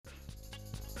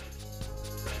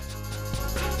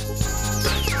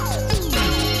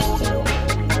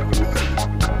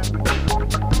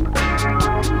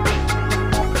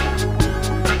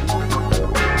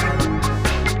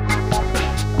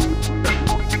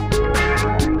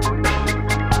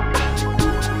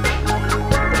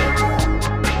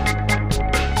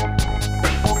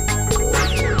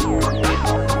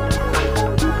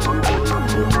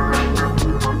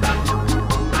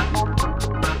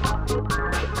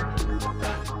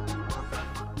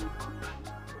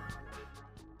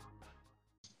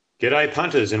G'day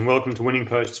punters and welcome to Winning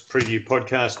Post's preview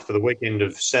podcast for the weekend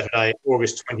of Saturday,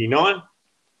 August 29.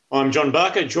 I'm John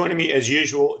Barker. Joining me as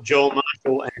usual, Joel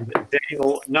Marshall and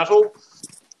Daniel Nuttall.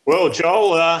 Well,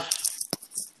 Joel,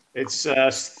 it's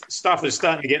stuff is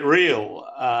starting to get real,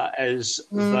 as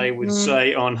they would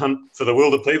say on Hunt for the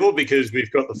Wilder People, because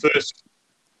we've got the first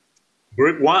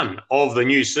Group 1 of the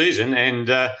new season.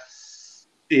 And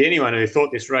anyone who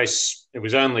thought this race, it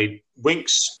was only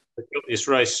Winks that got this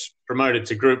race promoted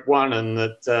to Group 1 and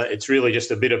that it's really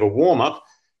just a bit of a warm-up.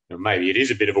 Maybe it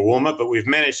is a bit of a warm-up, but we've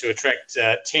managed to attract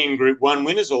 10 Group 1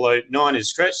 winners, although 9 is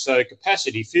stretched. So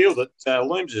Capacity Field that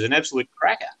looms as an absolute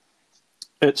cracker.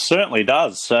 It certainly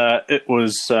does. It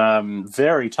was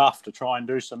very tough to try and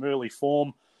do some early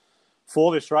form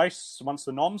for this race once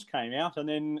the noms came out, and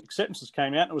then acceptances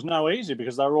came out. It was no easy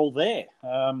because they were all there.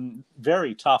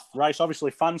 Very tough race.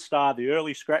 Obviously, Fun Star, the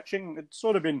early scratching. It's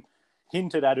sort of been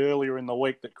hinted at earlier in the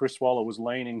week that Chris Waller was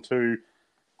leaning to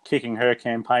kicking her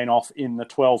campaign off in the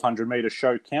 1,200-metre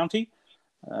show county.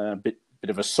 A bit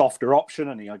of a softer option,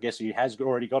 and I guess he has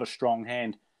already got a strong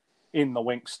hand in the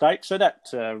Winks Stakes, so that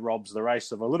robs the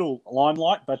race of a little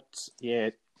limelight. But,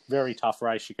 yeah, very tough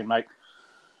race. You can make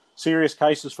serious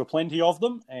cases for plenty of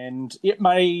them, and it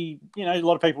may, a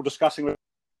lot of people discussing,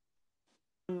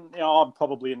 I'm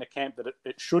probably in the camp that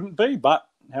it shouldn't be, but,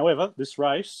 however, this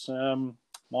race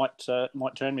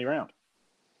might turn me around.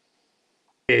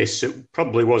 Yes, it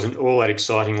probably wasn't all that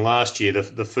exciting last year,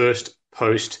 the first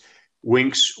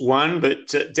post-Winks one.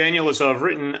 But Daniel, as I've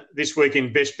written this week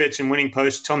in Best Bets and Winning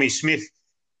Post, Tommy Smith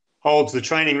holds the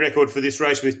training record for this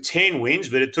race with 10 wins,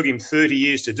 but it took him 30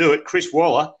 years to do it. Chris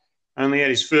Waller only had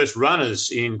his first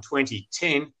runners in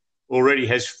 2010, already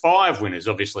has 5 winners,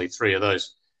 obviously 3 of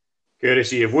those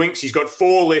courtesy of Winks. He's got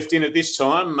 4 left in at this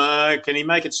time. Can he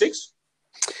make it 6?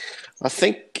 I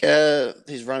think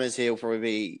his runners here will probably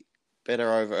be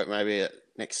better over maybe at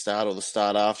next start or the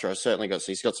start after.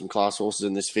 He's got some class horses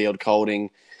in this field,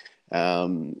 Colding,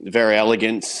 Very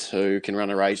Elegant, who can run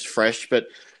a race fresh. But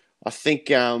I think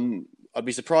I'd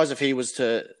be surprised if he was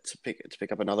to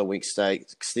pick up another Winks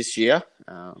Stakes this year.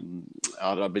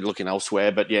 I'd be looking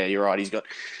elsewhere. But yeah, you're right.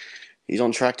 He's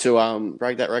on track to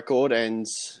break that record, and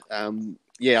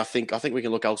I think we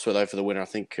can look elsewhere though for the winner. I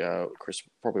think Chris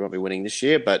probably won't be winning this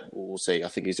year, but we'll see. I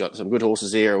think he's got some good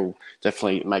horses here. Will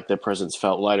definitely make their presence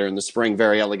felt later in the spring.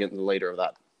 Very Elegant, the leader of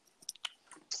that.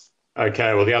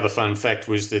 Okay. Well, the other fun fact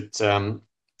was that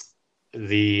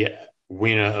the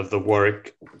winner of the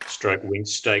Warwick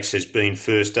Winks Stakes has been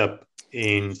first up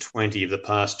in 20 of the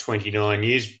past 29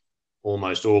 years.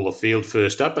 Almost all the field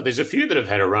first up, but there's a few that have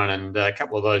had a run, and a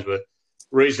couple of those were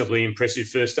reasonably impressive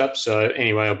first up. So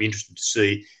anyway, I'll be interested to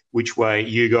see which way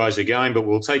you guys are going, but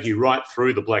we'll take you right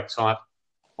through the black type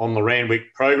on the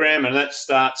Randwick program, and that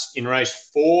starts in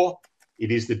race 4.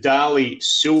 It is the Darley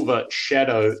Silver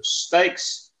Shadow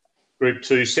Stakes. Group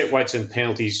 2, set weights and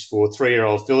penalties for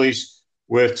 3-year-old fillies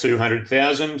worth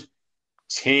 200,000.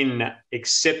 10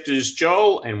 acceptors,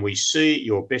 Joel, and we see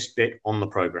your best bet on the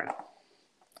program.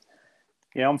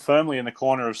 Yeah, I'm firmly in the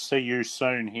corner of See You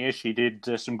Soon here. She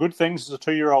did some good things as a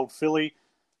 2-year-old filly.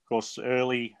 Of course,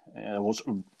 early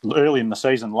in the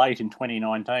season, late in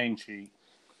 2019, she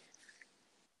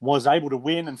was able to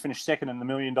win and finish second in the $1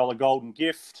 Million Golden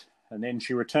Gift. And then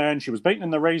she returned. She was beaten in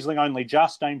the Riesling only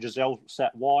just. Dame Giselle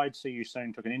sat wide. See You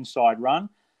Soon took an inside run.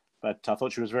 But I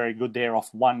thought she was very good there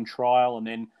off one trial, and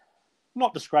then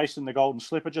not disgracing the Golden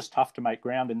Slipper, just tough to make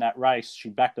ground in that race. She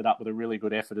backed it up with a really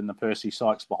good effort in the Percy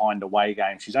Sykes Behind Away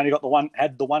game. She's only got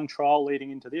had the one trial leading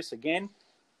into this again.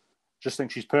 Just think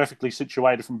she's perfectly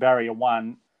situated from barrier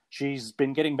 1. She's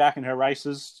been getting back in her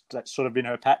races. That's sort of been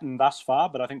her pattern thus far,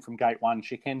 but I think from gate 1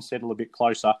 she can settle a bit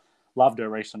closer. Loved her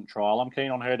recent trial. I'm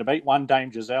keen on her to beat 1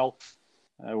 Dame Giselle.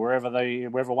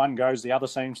 Wherever one goes, the other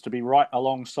seems to be right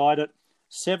alongside it.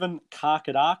 7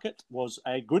 Carket Arket was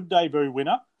a good debut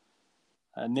winner,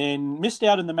 and then missed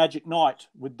out in the Magic Night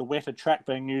with the wetter track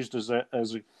being used as an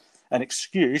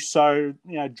excuse. So,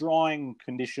 drying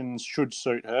conditions should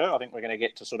suit her. I think we're going to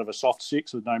get to sort of a soft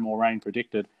 6 with no more rain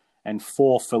predicted. And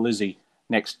 4 for Lizzie,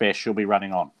 next best she'll be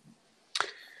running on.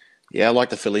 Yeah, I like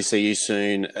the filly See You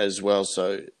Soon as well.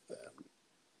 So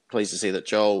pleased to see that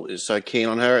Joel is so keen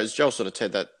on her. As Joel sort of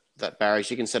said that barrier,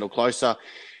 she can settle closer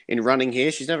in running here.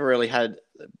 She's never really had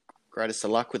the greatest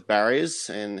of luck with barriers,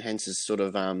 and hence is sort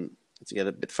of to get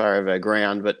a bit far over her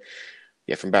ground. But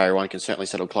yeah, from barrier 1 can certainly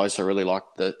settle closer. I really like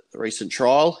the recent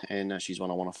trial, and she's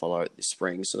one I want to follow this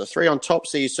spring. So the 3 on top,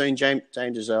 See You Soon, Dame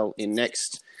Giselle in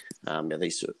next.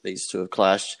 These two have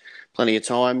clashed plenty of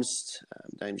times.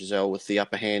 Dame Giselle with the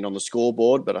upper hand on the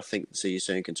scoreboard, but I think See You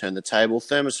Soon can turn the table.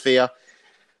 Thermosphere,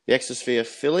 the Exosphere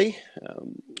filly.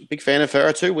 Big fan of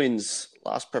her. 2 wins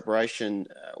last preparation,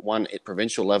 one at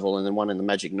provincial level and then one in the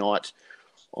Magic Night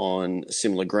on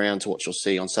similar ground to what you'll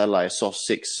see on Saturday. A soft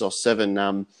 6, soft 7.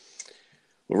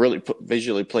 Were really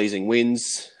visually pleasing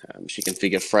wins. She can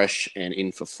figure fresh and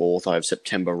in for 4th over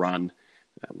September run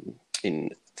in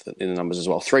the numbers as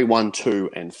well. 3, 1, 2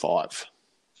 and 5.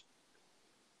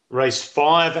 Race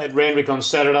 5 at Randwick on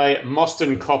Saturday,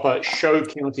 Mostyn Copper Show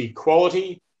County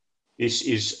Quality. This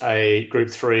is a Group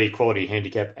 3 quality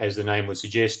handicap, as the name would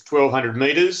suggest, 1,200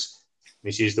 metres.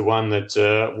 This is the one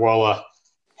that Waller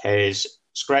has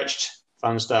scratched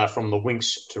Funstar from the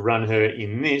Winx to run her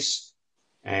in this.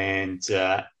 And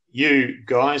you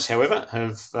guys, however,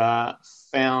 have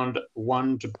found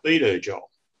one to beat her,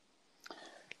 Joel.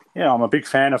 Yeah, I'm a big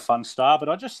fan of Funstar, but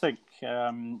I just think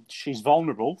she's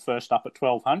vulnerable first up at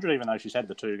 1,200, even though she's had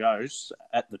the 2 goes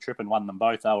at the trip and won them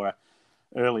both. They were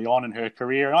early on in her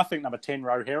career. And I think number 10,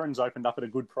 Roe Herons, opened up at a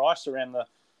good price, around the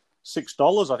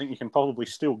 $6. I think you can probably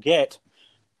still get.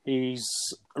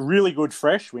 He's really good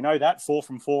fresh. We know that, 4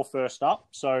 from 4 first up.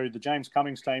 So the James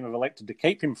Cummings team have elected to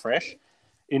keep him fresh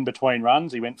in between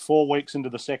runs. He went 4 weeks into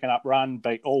the second up run,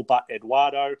 beat all but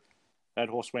Eduardo. That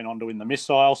horse went on to win the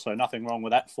Missile, so nothing wrong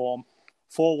with that form.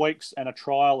 4 weeks and a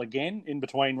trial again in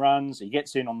between runs. He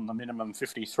gets in on the minimum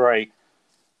 53.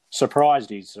 Surprised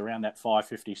he's around that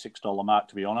 $5.50, $6 mark,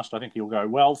 to be honest. I think he'll go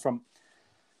well from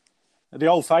the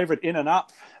old favourite In and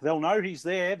Up. They'll know he's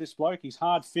there, this bloke. He's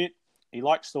hard fit. He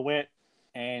likes the wet,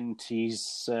 and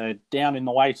he's down in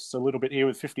the weights a little bit here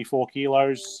with 54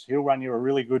 kilos. He'll run you a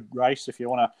really good race if you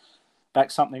want to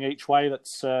back something each way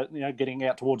that's getting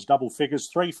out towards double figures.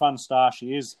 3, Funstar.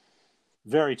 She is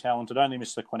very talented. Only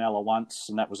missed the Quinella once,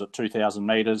 and that was at 2,000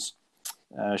 metres.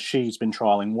 She's been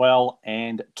trialling well.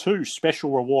 And 2,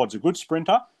 Special Rewards. A good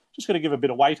sprinter. Just got to give a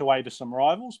bit of weight away to some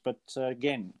rivals. But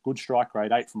again, good strike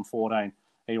rate, 8 from 14.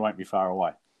 He won't be far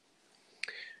away.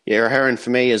 Yeah, Heron for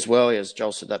me as well. As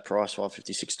Joel said, that price,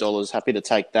 $5.50, $6. Happy to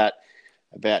take that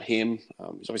about him.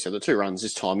 He's obviously had the 2 runs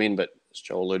this time in, but as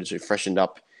Joel alluded to, freshened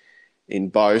up in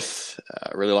both.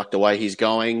 Really like the way he's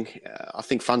going. I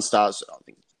think Funstar's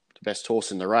the best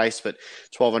horse in the race, but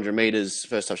 1,200 metres,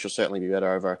 first up, she'll certainly be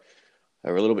better over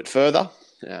a little bit further.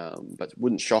 But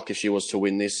wouldn't shock if she was to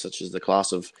win this, such as the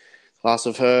class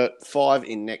of her. 5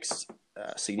 in next,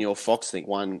 Signor Fox. I think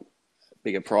 1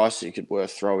 bigger price you could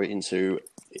throw it into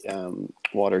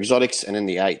Wider Exotics, and then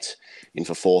the 8 in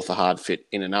for 4th, a hard fit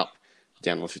In and Up,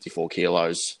 down to 54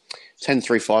 kilos. 10,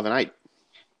 3, 5 and 8.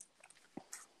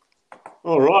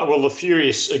 All right, well, the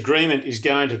furious agreement is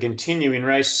going to continue in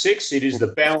race 6. It is the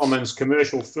Bowerman's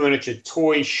Commercial Furniture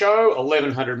Toy Show,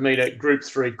 1,100 metre Group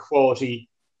 3 quality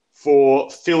for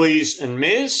fillies and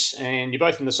mares. And you're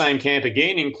both in the same camp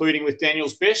again, including with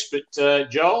Daniel's Best.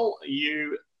 But Joel,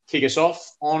 you kick us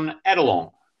off on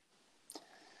Adelong.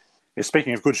 Yeah,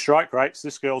 speaking of good strike rates,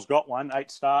 this girl's got one. 8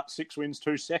 starts, 6 wins,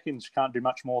 2 seconds. Can't do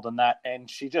much more than that. And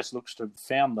she just looks to have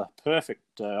found the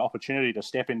perfect opportunity to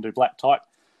step into black type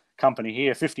company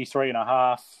here.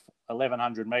 53.5,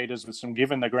 1,100 metres with some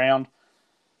give in the ground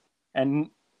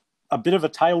and a bit of a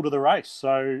tail to the race.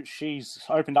 So she's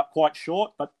opened up quite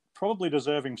short, but probably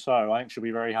deserving so. I think she'll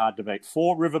be very hard to beat.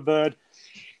 4, Riverbird.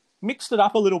 Mixed it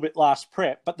up a little bit last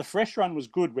prep, but the fresh run was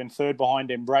good when 3rd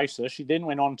behind Embracer. She then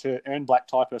went on to earn black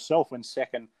type herself when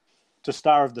 2nd to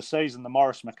Star of the Season, the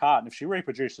Morris McCartan. If she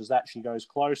reproduces that, she goes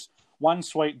close. 1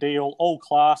 Sweet Deal, all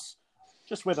class,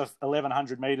 just with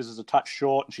 1,100 metres is a touch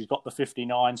short, and she's got the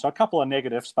 59. So a couple of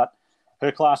negatives, but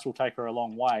her class will take her a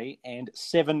long way. And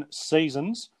 7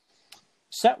 Seasons.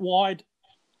 Sat wide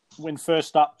when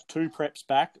first up, 2 preps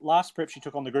back. Last prep she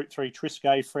took on the Group 3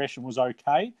 Triscay fresh and was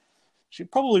okay. She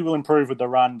probably will improve with the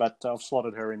run, but I've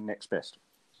slotted her in next best.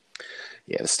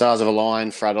 Yeah, the stars of a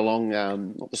line for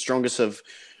Adelong. Not the strongest of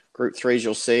Group 3s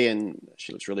you'll see, and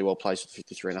she looks really well placed with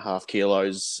 53.5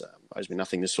 kilos. Owes me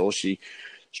nothing, this horse. She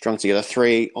strung together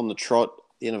 3 on the trot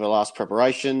at the end of her last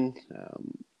preparation.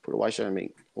 Put away,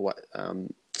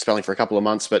 spelling for a couple of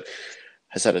months, but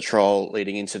has had a trial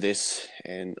leading into this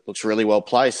and looks really well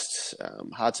placed.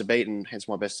 Hard to beat, and hence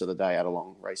my best of the day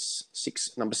Adelong. Race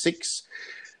 6, number 6.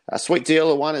 Sweet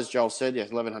Deal, 1, as Joel said,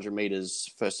 1,100 metres,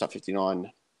 first up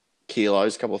 59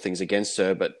 kilos. A couple of things against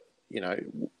her, but,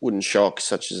 wouldn't shock,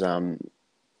 such as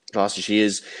fast as she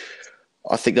is.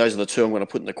 I think those are the 2 I'm going to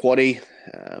put in the quaddie.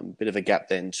 Bit of a gap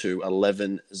then to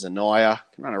 11, Zanaya.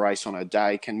 Can run a race on her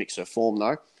day, can mix her form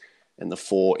though. And the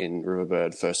 4 in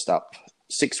Riverbird, first up.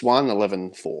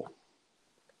 6-1,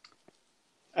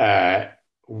 11-4.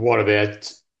 What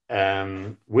about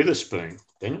Witherspoon,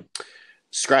 Daniel?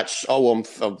 Scratch. Oh, well,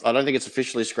 I don't think it's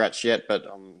officially scratched yet, but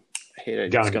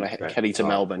it's going to head to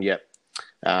Melbourne. Yep.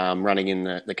 running in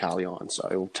the Carlyon. So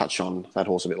we'll touch on that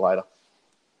horse a bit later.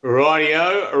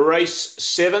 Rightio, race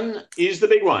 7 is the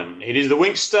big one. It is the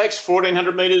Winx Stakes,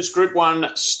 1,400 metres, Group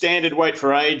 1, standard weight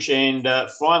for age. And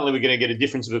finally, we're going to get a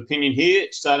difference of opinion here,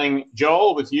 starting,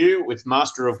 Joel, with you, with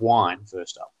Master of Wine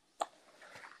first up.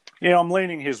 Yeah, I'm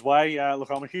leaning his way. Look,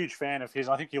 I'm a huge fan of his.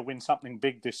 I think he'll win something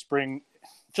big this spring.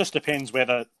 Just depends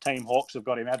whether Team Hawkes have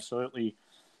got him absolutely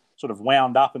sort of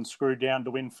wound up and screwed down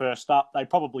to win first up. They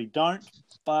probably don't,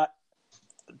 but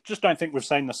just don't think we've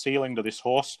seen the ceiling to this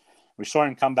horse. We saw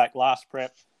him come back last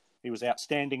prep. He was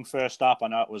outstanding first up. I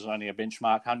know it was only a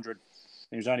benchmark 100.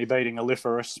 He was only beating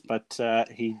Aliferous, but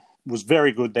he was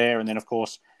very good there. And then, of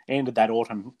course, ended that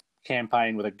autumn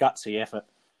campaign with a gutsy effort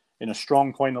in a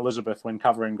strong Queen Elizabeth when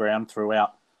covering ground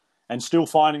throughout and still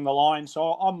finding the line.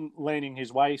 So I'm leaning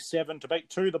his way. 7 to beat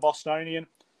 2, the Bostonian.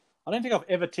 I don't think I've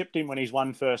ever tipped him when he's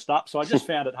won first up, so I just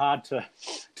found it hard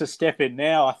to step in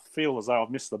now. I feel as though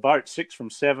I've missed the boat. 6 from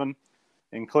 7.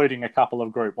 Including a couple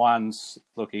of Group 1s.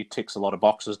 Look, he ticks a lot of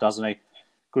boxes, doesn't he?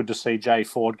 Good to see Jay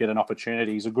Ford get an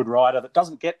opportunity. He's a good rider that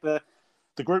doesn't get the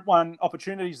Group 1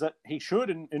 opportunities that he should,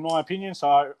 in my opinion. So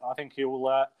I think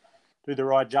he'll do the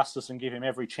ride justice and give him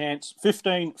every chance.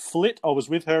 15, Flit. I was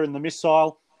with her in the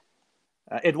missile.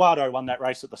 Eduardo won that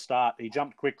race at the start. He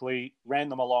jumped quickly, ran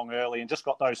them along early, and just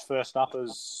got those first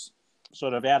uppers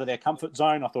sort of out of their comfort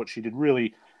zone. I thought she did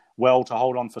really well to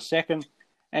hold on for second.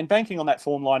 And banking on that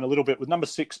form line a little bit with number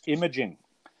 6, Imaging.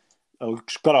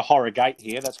 It's got a horror gate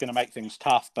here. That's going to make things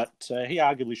tough. But he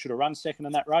arguably should have run second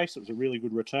in that race. It was a really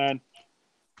good return.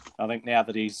 I think now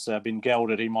that he's been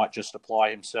gelded, he might just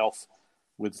apply himself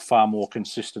with far more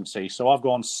consistency. So I've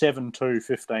gone 7-2,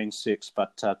 15-6,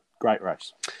 but great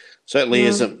race. Certainly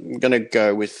is. I'm going to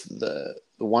go with the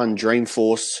one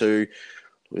Dreamforce, who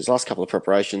his last couple of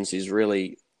preparations, he's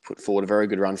really put forward a very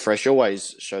good run. Fresh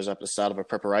always shows up at the start of a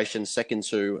preparation. Second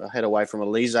to a head away from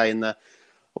Elise in the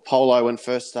Apollo when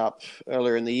first up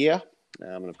earlier in the year.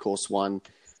 And of course won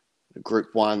Group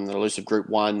 1, the elusive Group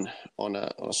 1 on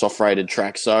a soft rated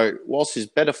track. So whilst his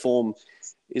better form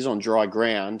is on dry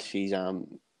ground, he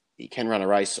can run a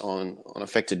race on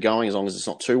affected going as long as it's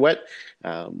not too wet.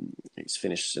 He's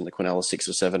finished in the Quinella 6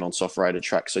 or 7 on soft rated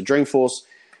track. So Dreamforce,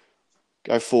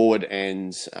 go forward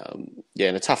and,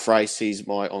 in a tough race, he's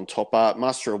my on-topper.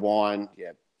 Master of Wine,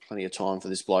 plenty of time for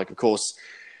this bloke. Of course,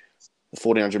 the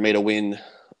 1,400-metre win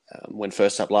when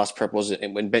first up last prep was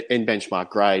in benchmark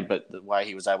grade, but the way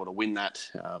he was able to win that,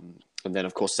 and then,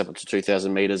 of course, step up to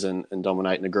 2,000 metres and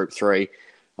dominate in the Group 3.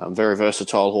 Very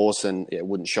versatile horse and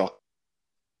wouldn't shock.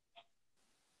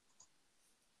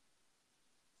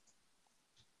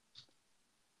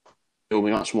 He'll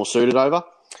be much more suited over.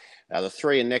 The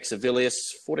 3 in Nexavilius,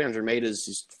 1,400 metres.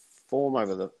 His form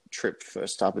over the trip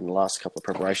first up in the last couple of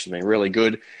preparations been really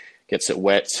good. Gets it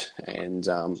wet and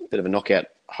a bit of a knockout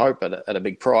hope at a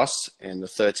big price. And the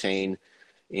 13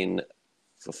 in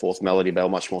for 4th Melody Bell,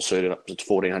 much more suited up to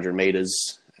 1,400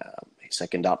 metres.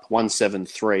 Second up, 1, 7,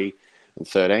 3 and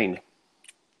 13.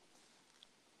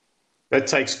 That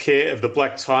takes care of the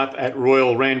black type at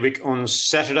Royal Randwick on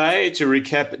Saturday. To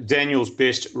recap, Daniel's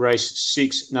best race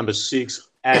 6, number 6,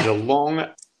 add a long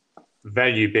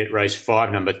value bet race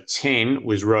 5, number 10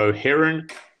 was Roe Heron.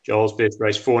 Joel's best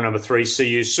race 4, number 3, See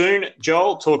You Soon.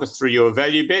 Joel, talk us through your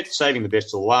value bet, saving the best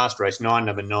to the last, race 9,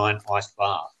 number 9, Ice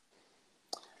Bath.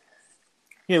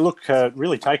 Yeah, look,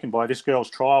 really taken by this girl's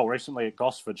trial recently at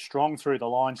Gosford. Strong through the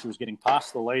line. She was getting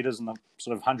past the leaders and the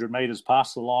sort of 100 metres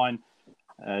past the line.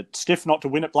 Stiff not to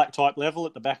win at black type level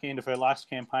at the back end of her last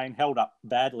campaign. Held up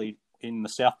badly in the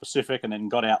South Pacific and then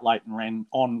got out late and ran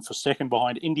on for second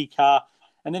behind IndyCar.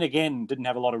 And then again, didn't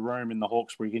have a lot of room in the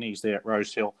Hawkesbury Guineas there at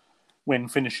Rosehill when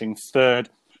finishing third.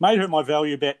 Made her my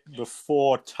value bet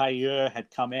before Tailleur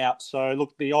had come out. So,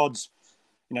 look, the odds,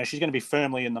 she's going to be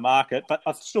firmly in the market, but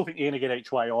I still think you're going to get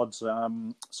each way odds.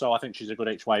 So I think she's a good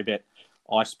each way bet.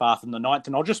 Ice Bath in the 9th.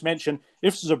 And I'll just mention,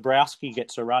 if Zabrowski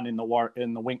gets a run in the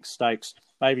Winx Stakes,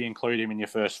 maybe include him in your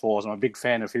first 4s. I'm a big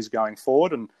fan of his going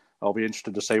forward, and I'll be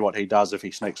interested to see what he does if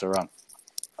he sneaks a run.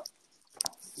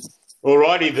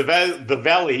 Alrighty, the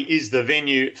Valley is the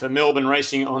venue for Melbourne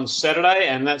racing on Saturday,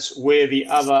 and that's where the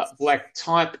other black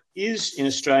type is in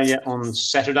Australia on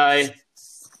Saturday.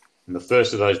 And the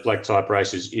first of those black type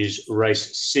races is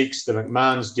race 6, the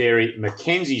McMahon's Dairy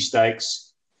Mackenzie Stakes.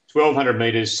 1,200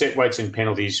 metres, set weights and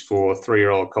penalties for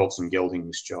 3-year-old colts and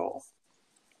geldings, Joel.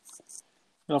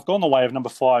 And I've gone the way of number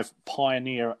 5,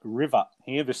 Pioneer River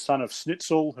here, the son of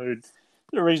Snitzel, who did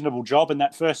a reasonable job in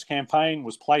that first campaign,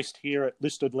 was placed here at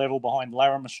listed level behind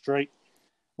Larimer Street,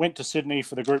 went to Sydney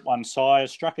for the Group 1 sire,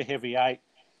 struck a heavy 8,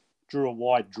 drew a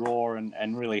wide draw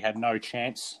and really had no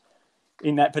chance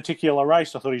in that particular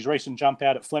race. I thought his recent jump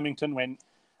out at Flemington, when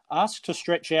asked to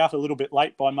stretch out a little bit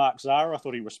late by Mark Zahra, I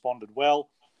thought he responded well.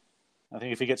 I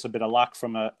think if he gets a bit of luck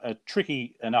from a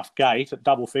tricky enough gate at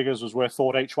double figures, was worth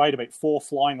thought each way to beat 4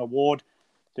 Flying Award.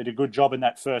 Did a good job in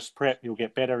that first prep. He'll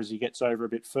get better as he gets over a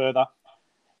bit further.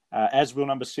 As will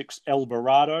number 6, El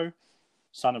Dorado,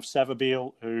 son of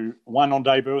Savabeel, who won on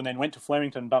debut and then went to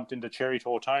Flemington, bumped into Cherry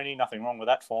Tortoni. Nothing wrong with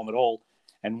that form at all.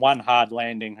 And 1 Hard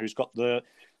Landing, who's got the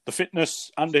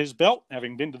fitness under his belt,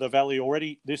 having been to the Valley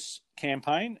already this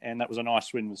campaign, and that was a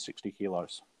nice win with 60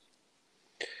 kilos.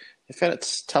 I found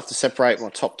it's tough to separate my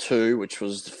top 2, which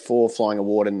was 4 Flying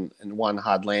Award and 1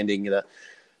 Hard Landing. The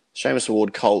Seamus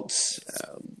Award Colts,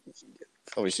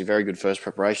 obviously very good first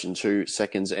preparation, 2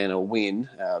 seconds and a win,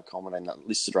 culminating that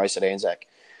listed race at Anzac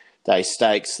Day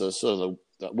Stakes. The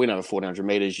win over 1,400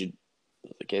 metres, you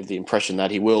gave the impression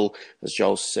that he will, as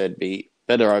Joel said, be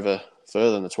better over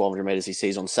further than the 1,200 metres he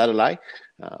sees on Saturday.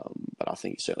 But I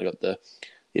think he's certainly got the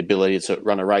ability to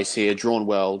run a race here, drawn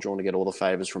to get all the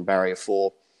favours from barrier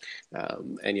 4.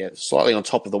 Slightly on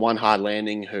top of the 1 Hard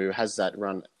Landing, who has that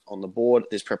run on the board.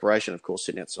 This preparation, of course,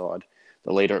 sitting outside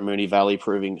the leader at Moonee Valley,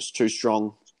 proving too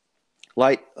strong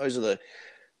late. Those are the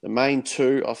main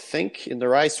 2, I think, in the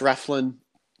race. Rafflin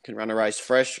can run a race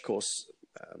fresh. Of course,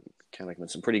 came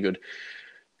with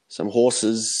some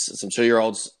horses, some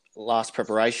 2-year-olds last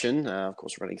preparation. Of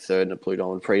course, running third in a Blue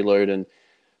Diamond Prelude and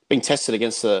being tested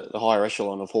against the higher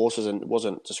echelon of horses and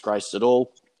wasn't disgraced at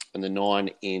all. And the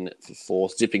 9 in for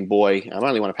 4th, Zipping Boy.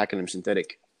 Only won a Pakenham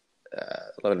synthetic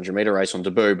 1,100 metre race on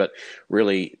debut, but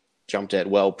really jumped out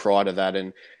well prior to that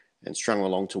and strung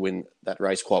along to win that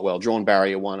race quite well. Drawn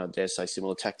barrier 1, I dare say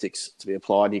similar tactics to be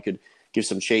applied. He could give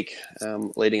some cheek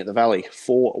leading at the Valley.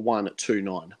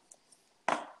 4-1-2-9.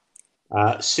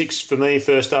 6 for me.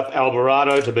 First up,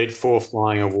 Alvarado to beat 4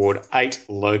 Flying Award, 8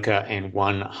 Loca and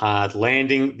 1 Hard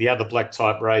Landing. The other black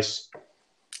type race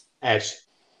at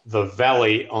the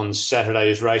Valley on Saturday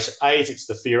is race 8. It's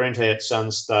the Fiorente at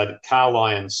Sunstud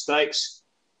Carlion Stakes.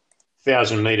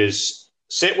 1,000 metres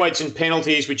set weights and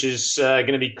penalties, which is going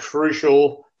to be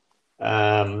crucial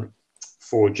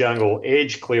for Jungle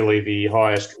Edge. Clearly the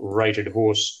highest rated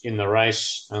horse in the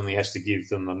race, only has to give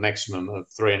them a maximum of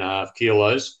 3.5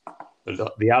 kilos.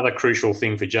 But the other crucial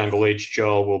thing for Jungle Edge,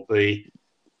 Joel, will be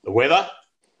the weather.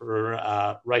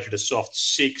 Rated a soft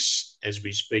 6 as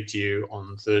we speak to you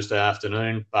on Thursday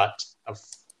afternoon. But,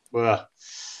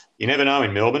 you never know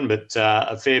in Melbourne, but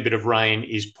a fair bit of rain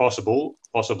is possible,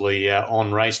 possibly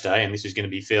on race day, and this is going to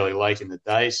be fairly late in the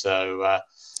day. So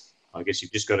I guess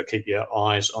you've just got to keep your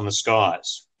eyes on the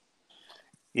skies.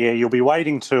 Yeah, you'll be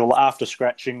waiting till after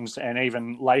scratchings and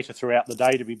even later throughout the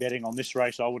day to be betting on this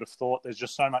race. I would have thought there's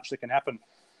just so much that can happen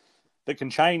that can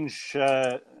change,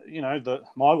 my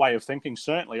way of thinking.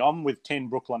 Certainly, I'm with 10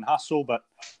 Brooklyn Hustle, but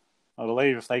I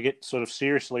believe if they get sort of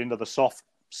seriously into the soft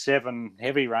 7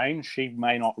 heavy range, she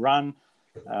may not run.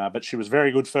 But she was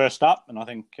very good first up, and I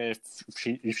think if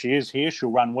she is here,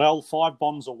 she'll run well. 5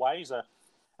 Bombs Away is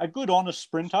a good, honest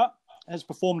sprinter. Has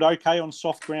performed okay on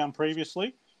soft ground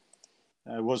previously.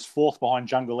 Was 4th behind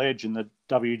Jungle Edge in the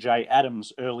WJ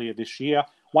Adams earlier this year.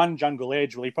 1 Jungle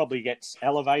Edge, well, he probably gets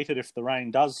elevated if the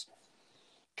rain does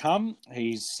come.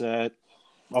 He's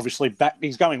obviously back.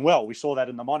 He's going well. We saw that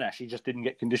in the Monash. He just didn't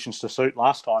get conditions to suit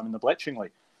last time in the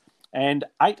Bletchingley. And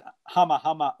 8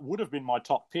 Hummer would have been my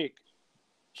top pick.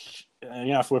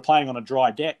 If we're playing on a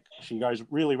dry deck, she goes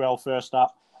really well first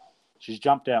up. She's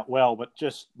jumped out well, but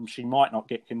just she might not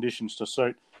get conditions to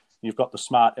suit. You've got the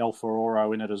smart Alpha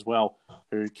Oro in it as well,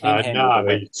 who can handle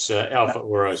it. It's Alpha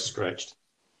Oro scratched.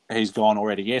 He's gone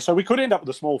already, yeah. So we could end up with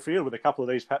a small field with a couple of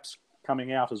these perhaps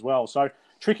coming out as well. So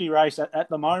tricky race. At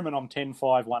the moment, I'm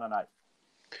 10-5, 1-8.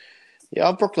 Yeah,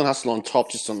 I've Brooklyn Hustle on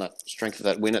top just on that strength of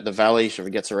that win at the Valley. She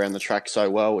gets around the track so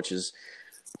well, which is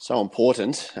so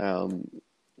important.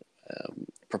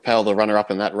 Propel, the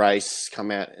runner-up in that race, come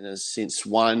out and has since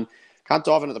won. Can't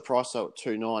dive into the price, though, at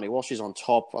 $2.90. While she's on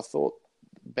top, I thought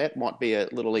bet might be a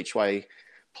little each-way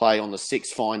play on the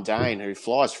 6 Fine Dane, who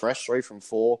flies fresh, 3 from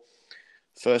 4.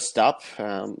 First up,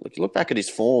 if you look back at his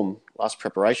form, last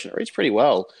preparation, it reads pretty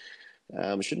well.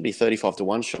 It shouldn't be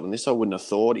 35-1 shot on this, I wouldn't have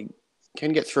thought. He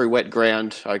can get through wet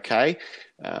ground okay.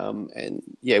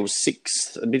 It was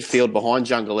 6th midfield behind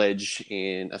Jungle Edge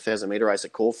in a 1,000-metre race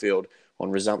at Caulfield on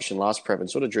resumption last prep and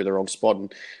sort of drew the wrong spot,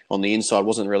 and on the inside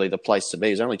wasn't really the place to be.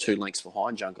 He was only 2 lengths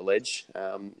behind Jungle Edge.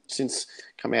 Since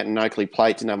come out in Oakley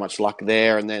Plate, didn't have much luck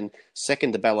there, and then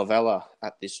second to Ballavella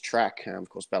at this track. Of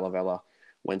course, Ballavella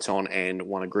went on and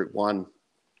won a Group 1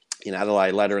 in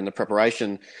Adelaide later in the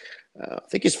preparation. I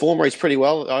think his form reads pretty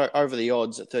well over the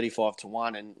odds at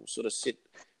 35-1 and sort of sit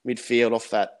midfield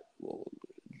off that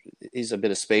is a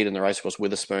bit of speed in the race. Of course,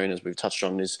 Witherspoon, as we've touched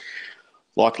on, is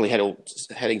likely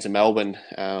heading to Melbourne,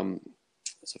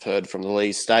 as I've heard from the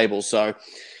Lees stable. So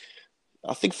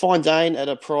I think Fine Dane at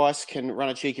a price can run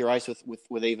a cheeky race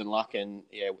with even luck. And,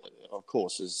 yeah, of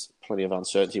course, there's plenty of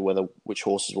uncertainty which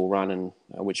horses will run and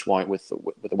which won't with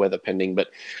the weather pending. But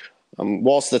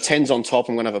whilst the 10's on top,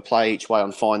 I'm going to have a play each way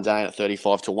on Fine Dane at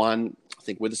 35 to 1. I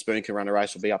think Witherspoon can run a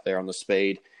race, will be up there on the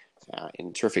speed,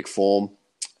 in terrific form,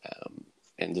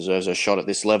 and deserves a shot at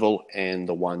this level. And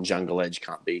the 1 Jungle Edge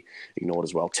can't be ignored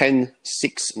as well. 10,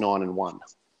 6, 9 and 1.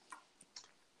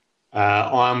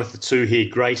 I'm with the 2 here.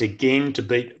 Great again to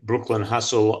beat Brooklyn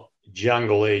Hustle,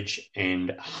 Jungle Edge,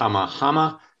 and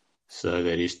Hummer. So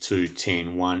that is 2,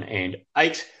 10, 1, and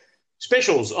 8.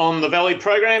 Specials on the Valley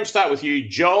program. Start with you,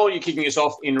 Joel. You're kicking us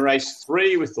off in race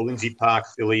 3 with the Lindsay Park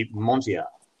filly Montia.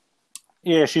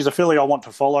 Yeah, she's a filly I want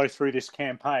to follow through this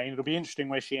campaign. It'll be interesting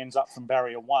where she ends up from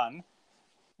barrier 1.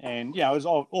 And, it was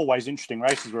always interesting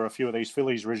races where a few of these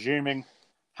fillies resuming.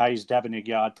 Hayes Davennig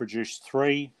Yard produced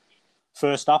 3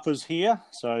 first uppers here,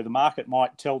 so the market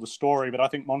might tell the story, but I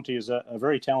think Monty is a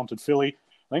very talented filly.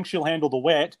 I think she'll handle the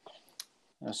wet.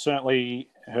 Certainly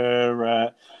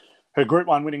her Group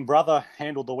 1 winning brother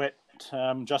handled the wet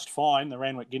just fine, the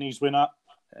Randwick Guineas winner.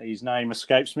 His name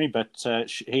escapes me, but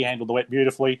he handled the wet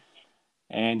beautifully,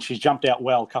 and she's jumped out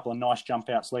well. A couple of nice jump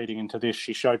outs leading into this.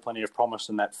 She showed plenty of promise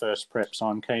in that first prep, so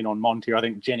I'm keen on Monty. I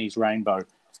think Jenny's Rainbow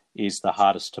is the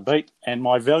hardest to beat. And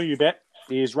my value bet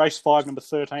is race 5, number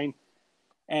 13,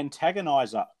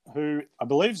 Antagonizer, who I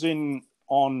believe is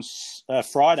on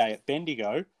Friday at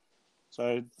Bendigo. So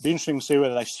it'd be interesting to see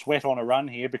whether they sweat on a run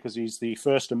here because he's the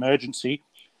first emergency.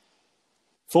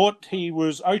 Thought he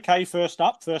was okay first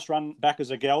run back as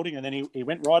a gelding, and then he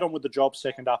went right on with the job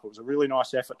second up. It was a really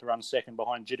nice effort to run second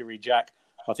behind Jittery Jack.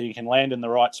 I think he can land in the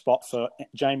right spot for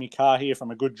Jamie Carr here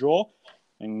from a good draw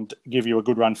and give you a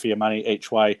good run for your money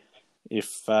each way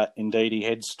if indeed he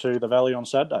heads to the Valley on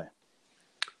Saturday.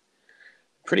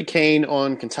 Pretty keen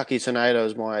on Kentucky Tornado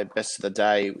as my best of the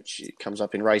day, which comes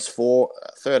up in race 4.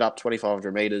 Third up,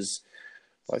 2,500 metres.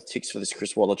 Both ticks for this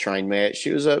Chris Waller trained mare.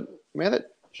 She was a mare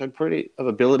that showed pretty of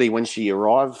ability when she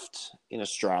arrived in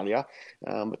Australia.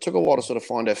 It took a while to sort of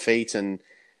find her feet and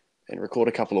record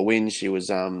a couple of wins. She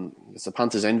was it's a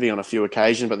punter's envy on a few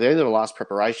occasions, but at the end of the last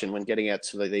preparation, when getting out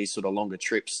to these sort of longer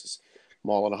trips,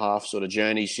 1.5 mile sort of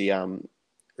journey, she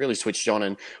really switched on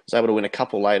and was able to win a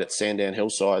couple late at Sandown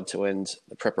Hillside to end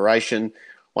the preparation,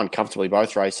 won comfortably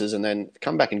both races, and then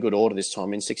come back in good order this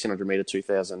time in 600 metre,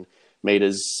 2,000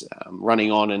 metres,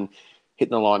 running on and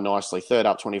hitting the line nicely. Third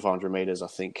up, 2,500 metres, I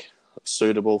think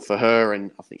suitable for her, and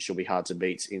I think she'll be hard to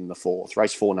beat in the 4th.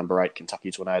 Race 4, number 8,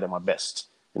 Kentucky Tornado, my best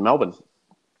in Melbourne.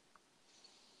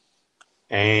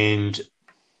 And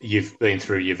you've been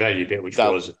through your value bet, which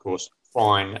was, of course,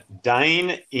 Fine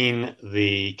Dane in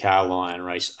the Carline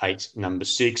race 8, number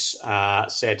 6. Sad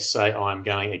to say I'm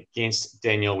going against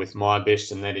Daniel with my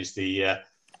best, and that is the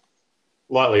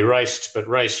lightly raced but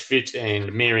race fit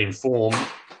and mare in form,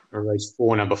 race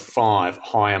 4, number 5,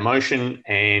 High Emotion,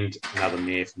 and another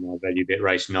mare for my value bet,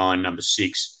 race 9, number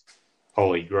 6,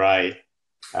 Holly Gray,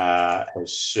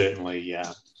 has certainly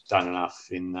done enough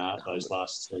in those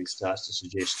last 3 starts to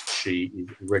suggest she is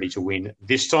ready to win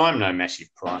this time. No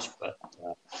massive price, but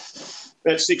about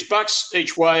 $6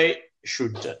 each way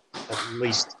should at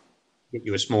least get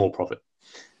you a small profit.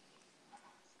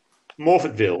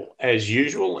 Morphettville, as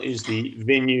usual, is the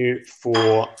venue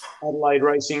for Adelaide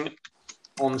racing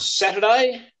on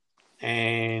Saturday.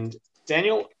 And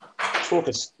Daniel, talk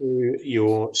us through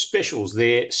your specials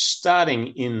there, starting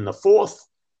in the 4th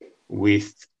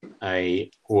with a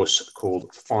horse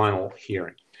called Final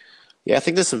Hearing. Yeah, I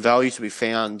think there's some value to be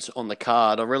found on the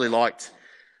card. I really liked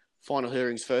Final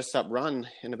Hearing's first up run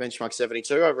in a benchmark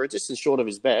 72 over a distance short of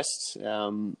his best.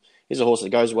 He's a horse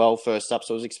that goes well first up,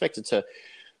 so I was expected to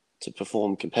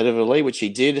perform competitively, which he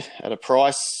did at a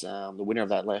price. The winner of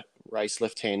that race,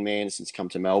 Left Hand Man, has since come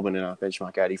to Melbourne in a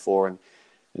benchmark 84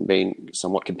 and been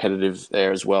somewhat competitive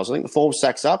there as well. So I think the form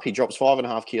stacks up. He drops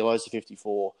 5.5 kilos to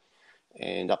 54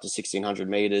 and up to 1,600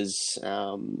 metres.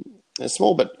 A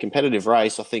small but competitive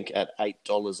race, I think at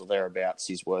 $8 or thereabouts,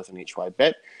 he's worth an each way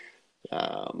bet.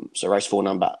 So race 4,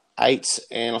 number 8.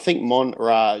 And I think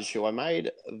Monraj, who I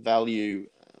made value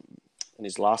in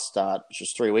his last start, which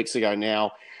was 3 weeks ago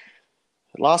now,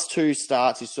 the last 2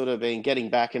 starts, he's sort of been getting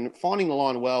back and finding the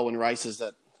line well in races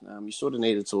that you sort of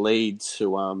needed to lead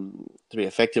to be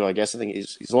effective, I guess. I think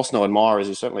he's lost no admirers.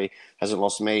 He certainly hasn't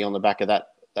lost me on the back of that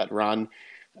run.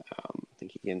 I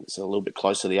think, again, it's a little bit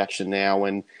closer to the action now.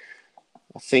 And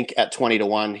I think at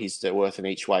 20-1, he's worth an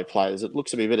each-way play. It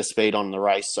looks to be a bit of speed on the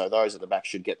race, so those at the back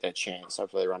should get their chance.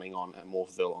 Hopefully they're running on at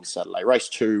Morpheville on Saturday. Race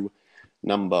 2,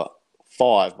 number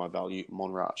 5, my value,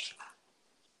 Monraj.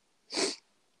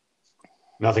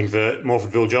 Nothing for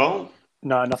Morpheville, Joel?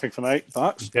 No, nothing for me,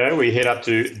 Bucks. Okay, we head up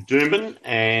to Doomben,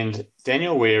 and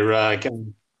Daniel, we're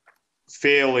going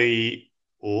fairly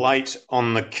late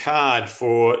on the card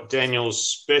for Daniel's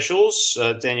specials.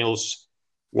 Daniel's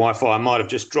Wi-Fi might have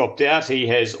just dropped out. He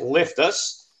has left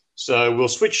us. So we'll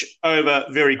switch over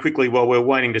very quickly while we're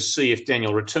waiting to see if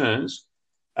Daniel returns.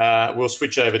 We'll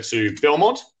switch over to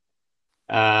Belmont,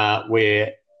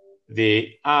 where there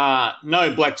are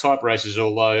no black type races,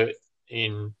 although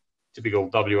in typical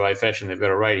WA fashion, they've got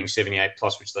a rating 78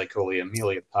 plus, which they call the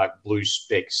Amelia Park Blue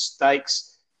Spec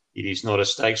Stakes. It is not a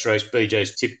stakes race.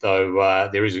 BJ's Tip, though,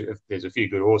 there's a few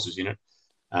good horses in it,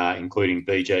 including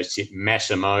BJ's Tip.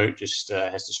 Massimo just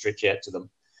has to stretch out to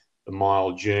the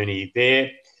mile journey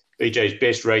there. BJ's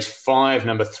Best race 5,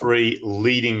 number 3,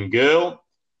 Leading Girl.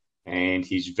 And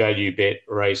his value bet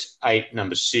race 8,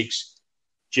 number 6,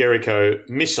 Jericho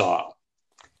Missile.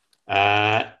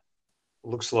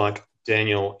 Looks like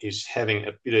Daniel is having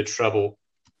a bit of trouble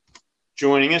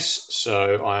joining us,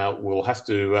 so I will have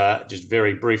to just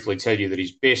very briefly tell you that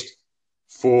his best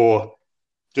for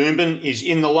Doomben is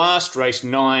in the last, race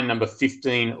 9, number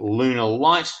 15, Lunar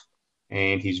Light,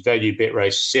 and his value bet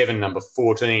race 7, number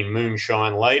 14,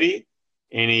 Moonshine Lady.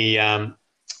 Any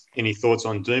thoughts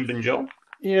on Doomben, Joel?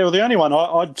 Yeah, well, the only one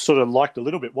I'd sort of liked a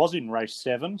little bit was in race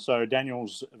 7, so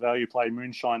Daniel's value play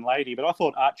Moonshine Lady, but I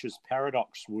thought Archer's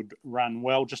Paradox would run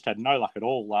well, just had no luck at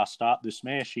all last start. This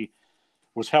mare, she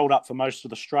was held up for most of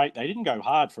the straight. They didn't go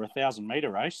hard for a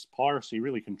 1,000-metre race. Piracy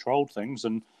really controlled things,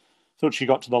 and thought she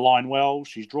got to the line well.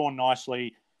 She's drawn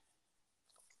nicely.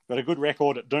 Got a good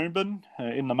record at Doomben,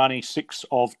 in the money 6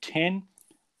 of 10,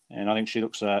 and I think she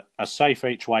looks a safe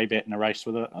each-way bet in a race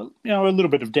with a little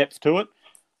bit of depth to it.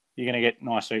 You're going to get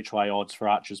nice each-way odds for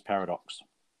Archer's Paradox.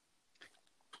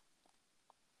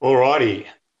 All righty.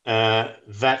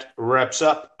 That wraps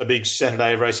up a big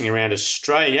Saturday of racing around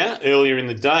Australia. Earlier in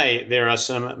the day, there are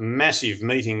some massive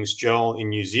meetings, Joel, in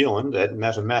New Zealand at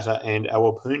Matamata and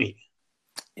Awapuni.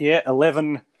 Yeah,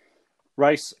 11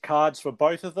 race cards for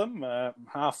both of them.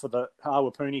 Half for the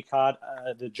Awapuni card,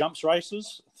 the jumps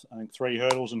races. I think 3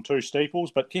 hurdles and 2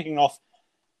 steeples. But kicking off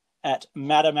at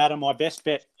Matamata, my best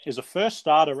bet is a first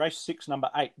starter, race 6,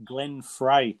 number 8, Glenn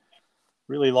Frey.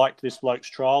 Really liked this bloke's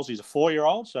trials. He's a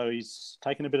 4-year-old, so he's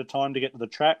taken a bit of time to get to the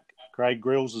track. Craig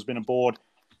Grills has been aboard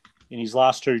in his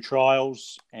last 2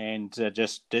 trials and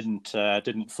just didn't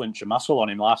flinch a muscle on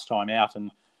him last time out,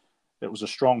 and it was a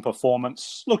strong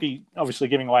performance. Look, he obviously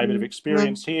giving away a bit of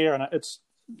experience here, and it's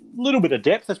a little bit of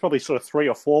depth. There's probably sort of 3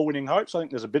 or 4 winning hopes. I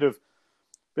think there's a bit of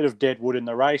dead wood in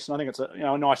the race, and I think it's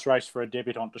a nice race for a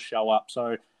debutant to show up.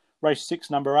 So race 6,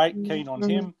 number 8, keen on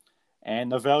him.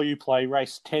 And the value play,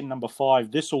 race 10, number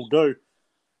 5, This'll Do,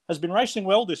 has been racing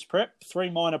well this prep. 3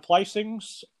 minor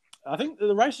placings. I think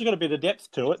the race has got a bit of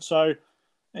depth to it. So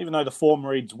even though the form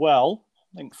reads well,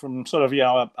 I think from sort of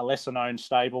a lesser-known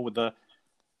stable with the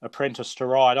apprentice to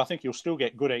ride, I think you'll still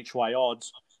get good each-way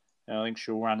odds. And I think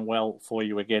she'll run well for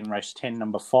you again, race 10,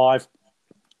 number 5.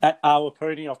 At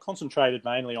Awapuni, I've concentrated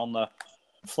mainly on the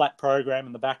flat program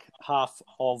in the back half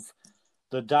of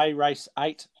the day. Race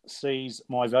 8 sees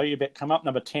my value bet come up.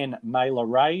 Number 10, Mayla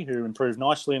Ray, who improved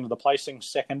nicely into the placing,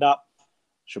 second up.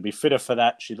 She'll be fitter for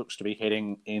that. She looks to be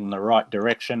heading in the right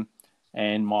direction.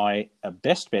 And my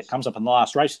best bet comes up in the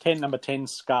last. Race 10, number 10,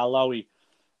 Scarloey.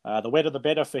 The wetter the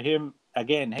better for him.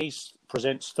 Again, he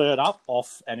presents third up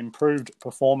off an improved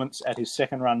performance at his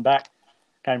second run back.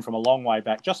 Came from a long way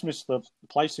back. Just missed the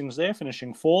placings there,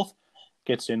 finishing 4th.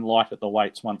 Gets in light at the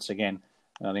weights once again.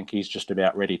 I think he's just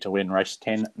about ready to win race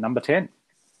 10, number 10.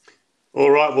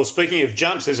 All right. Well, speaking of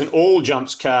jumps, there's an all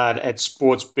jumps card at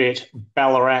Sportsbet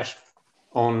Ballarat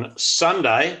on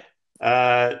Sunday.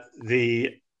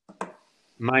 The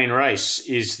main race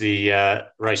is the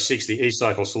race 6, the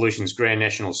E-Cycle Solutions Grand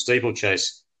National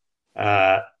Steeplechase,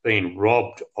 being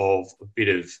robbed of a bit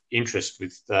of interest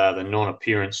with the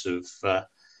non-appearance of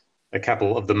a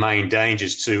couple of the main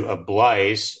dangers to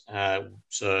Ablaze.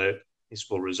 So this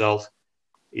will result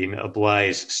in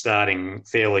Ablaze starting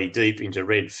fairly deep into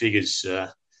red figures.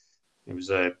 It was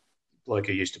a bloke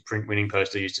who used to print Winning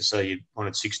Post. I used to say you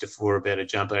wanted 6-4 about a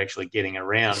jumper actually getting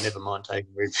around, never mind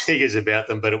taking red figures about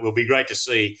them. But it will be great to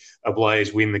see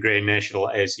Ablaze win the Grand National,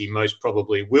 as he most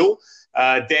probably will.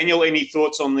 Daniel, any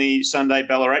thoughts on the Sunday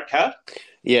Ballarat card?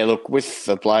 Yeah, look, with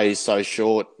the Blaze so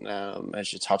short,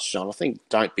 as you touched on, I think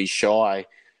Don't Be Shy,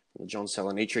 the John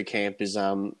Salanitri camp, is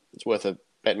it's worth a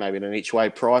bet maybe at an each-way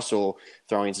price or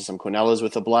throwing into some Quinellas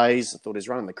with the Blaze. I thought he's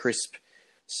running the crisp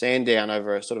Sandown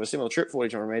over a sort of a similar trip,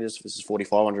 4,200 metres versus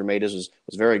 4,500 metres,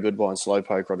 was very good by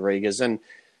Slowpoke Rodriguez. And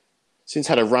since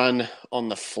had a run on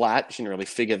the flat, she didn't really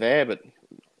figure there, but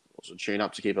also tune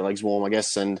up to keep her legs warm, I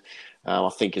guess. And I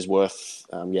think is worth,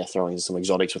 throwing in some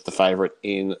exotics with the favourite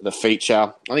in the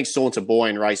feature. I think Saunter Boy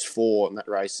in race 4, and that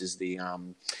race is the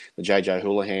JJ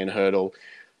Houlihan hurdle.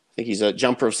 I think he's a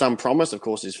jumper of some promise. Of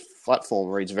course, his flat form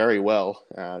reads very well.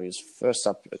 He was first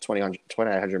up at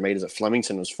 2,800 metres at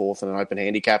Flemington, was fourth in an open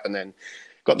handicap, and then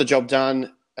got the job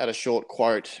done at a short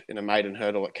quote in a maiden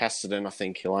hurdle at Casterton. I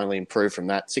think he'll only improve from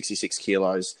that. 66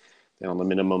 kilos down on the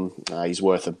minimum. He's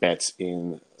worth a bet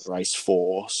in race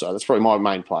 4. So that's probably my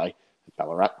main play at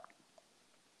Ballarat.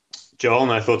 Joel,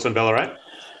 no thoughts on Ballarat?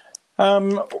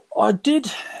 I did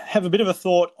have a bit of a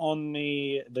thought on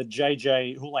the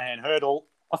JJ Houlihan hurdle.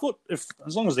 I thought as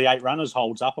long as the 8 runners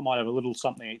holds up, I might have a little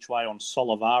something each way on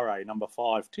Solivare, number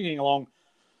 5, ticking along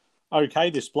okay.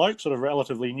 This bloke, sort of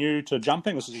relatively new to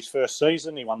jumping. This is his first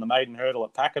season. He won the maiden hurdle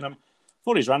at Pakenham.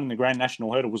 Thought his run in the Grand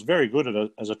National hurdle was very good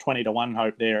as a 20-1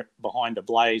 hope there behind a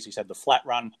Blaze. He's had the flat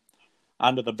run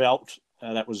under the belt.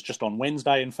 That was just on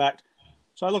Wednesday, in fact.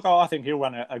 So, look, I think he'll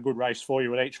run a good race for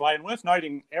you at each way. And worth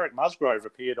noting, Eric Musgrove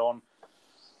appeared on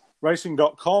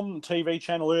Racing.com TV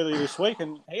channel earlier this week,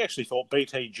 and he actually thought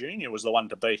BT Junior was the one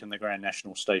to beat in the Grand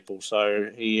National steeple. So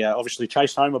he obviously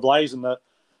chased home a Blaze in the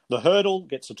hurdle,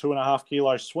 gets a 2.5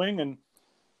 kilo swing, and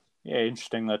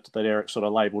interesting that Eric sort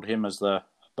of labelled him as the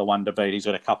one to beat. He's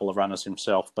got a couple of runners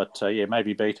himself, but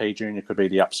maybe BT Junior could be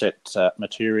the upset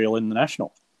material in the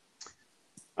National.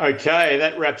 Okay,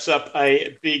 that wraps up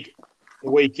a big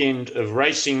weekend of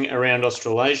racing around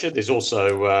Australasia. There's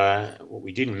also what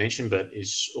we didn't mention, but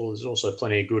there's also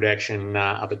plenty of good action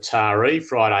up at Taree,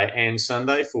 Friday and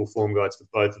Sunday. Full form guides for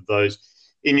both of those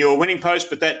in your winning post.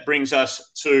 But that brings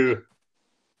us to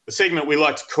the segment we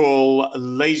like to call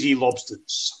Lazy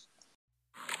Lobsters.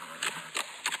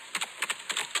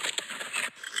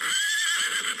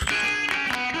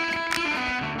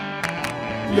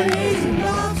 Lazy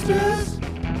Lobsters.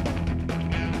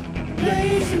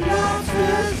 Lazy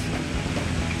Lobsters.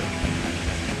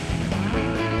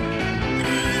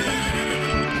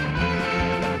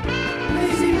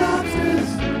 Lazy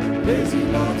Lobsters. Lazy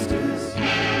Lobsters.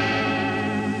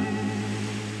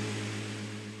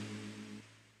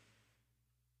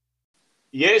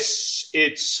 Yes,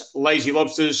 it's Lazy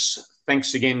Lobsters.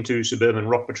 Thanks again to Suburban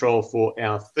Rock Patrol for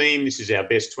our theme. This is our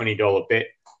best $20 bet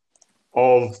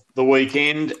of the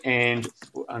weekend, and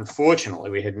unfortunately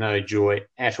we had no joy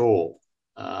at all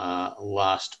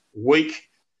last week,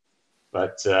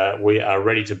 but we are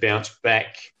ready to bounce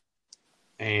back,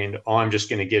 and I'm just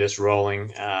going to get us rolling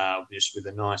just with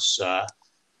a nice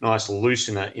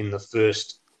loosener in the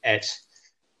first at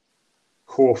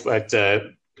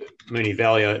Moonee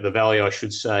Valley, the Valley I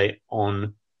should say,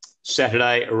 on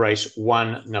Saturday, race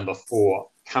 1, number 4,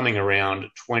 coming around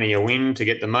 20 a win to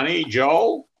get the money.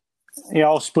 Joel? Yeah,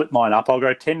 I'll split mine up. I'll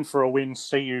go 10 for a win,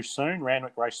 See You Soon,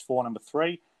 Randwick race 4, number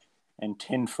 3, and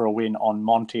 10 for a win on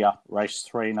Montia race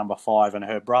 3, number 5. And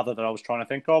her brother that I was trying to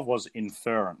think of was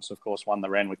Inference, of course, won the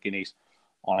Randwick Guineas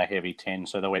on a heavy 10,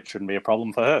 so the wet shouldn't be a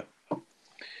problem for her.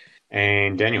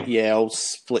 And Daniel? Yeah, I'll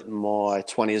split my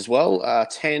 20 as well.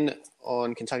 10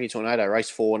 on Kentucky Tornado, race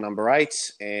 4, number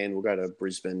 8, and we'll go to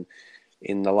Brisbane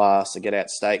in the last, the Get Out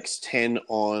Stakes. 10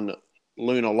 on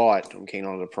Lunar Light. I'm keen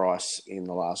on the price in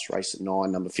the last race at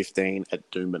 9, number 15 at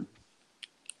Doomben.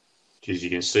 As you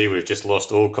can see, we've just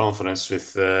lost all confidence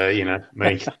with, me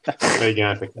going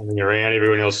for coming around,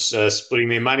 everyone else splitting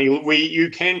their money. You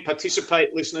can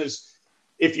participate, listeners,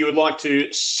 if you would like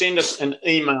to send us an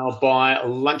email by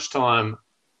lunchtime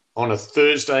on a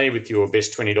Thursday with your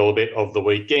best $20 bet of the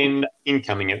weekend,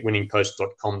 incoming at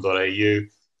winningpost.com.au,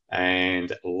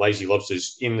 and Lazy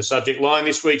Lobsters in the subject line.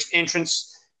 This week's entrant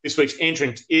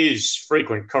is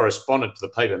frequent correspondent to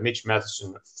the paper, Mitch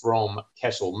Matheson from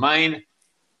Castlemaine,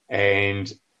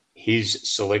 and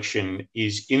his selection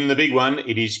is in the big one.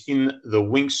 It is in the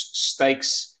Winx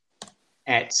Stakes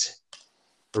at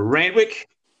Randwick,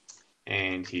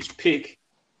 and his pick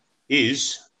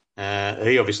is,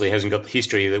 he obviously hasn't got the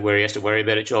history where he has to worry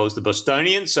about it, Joel, is the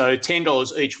Bostonian. So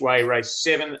 $10 each way, race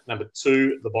 7, number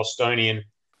 2, the Bostonian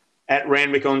at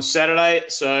Randwick on Saturday.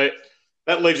 So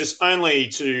that leaves us only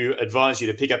to advise you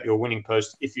to pick up your winning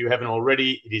post if you haven't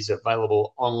already. It is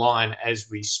available online as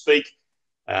we speak.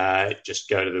 Just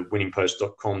go to the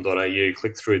winningpost.com.au,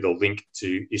 click through the link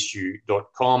to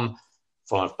issue.com.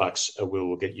 $5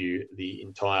 will get you the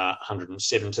entire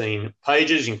 117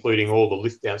 pages, including all the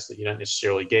lift outs that you don't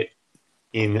necessarily get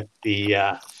in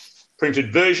the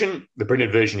printed version. The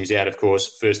printed version is out, of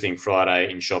course, first thing Friday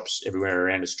in shops everywhere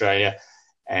around Australia.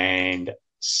 And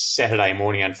Saturday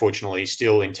morning, unfortunately,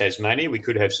 still in Tasmania. We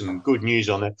could have some good news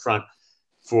on that front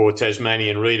for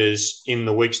Tasmanian readers in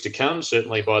the weeks to come,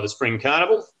 certainly by the Spring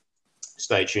Carnival.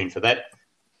 Stay tuned for that.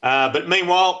 But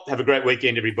meanwhile, have a great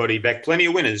weekend, everybody. Back plenty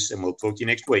of winners, and we'll talk to you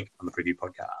next week on the Preview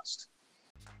Podcast.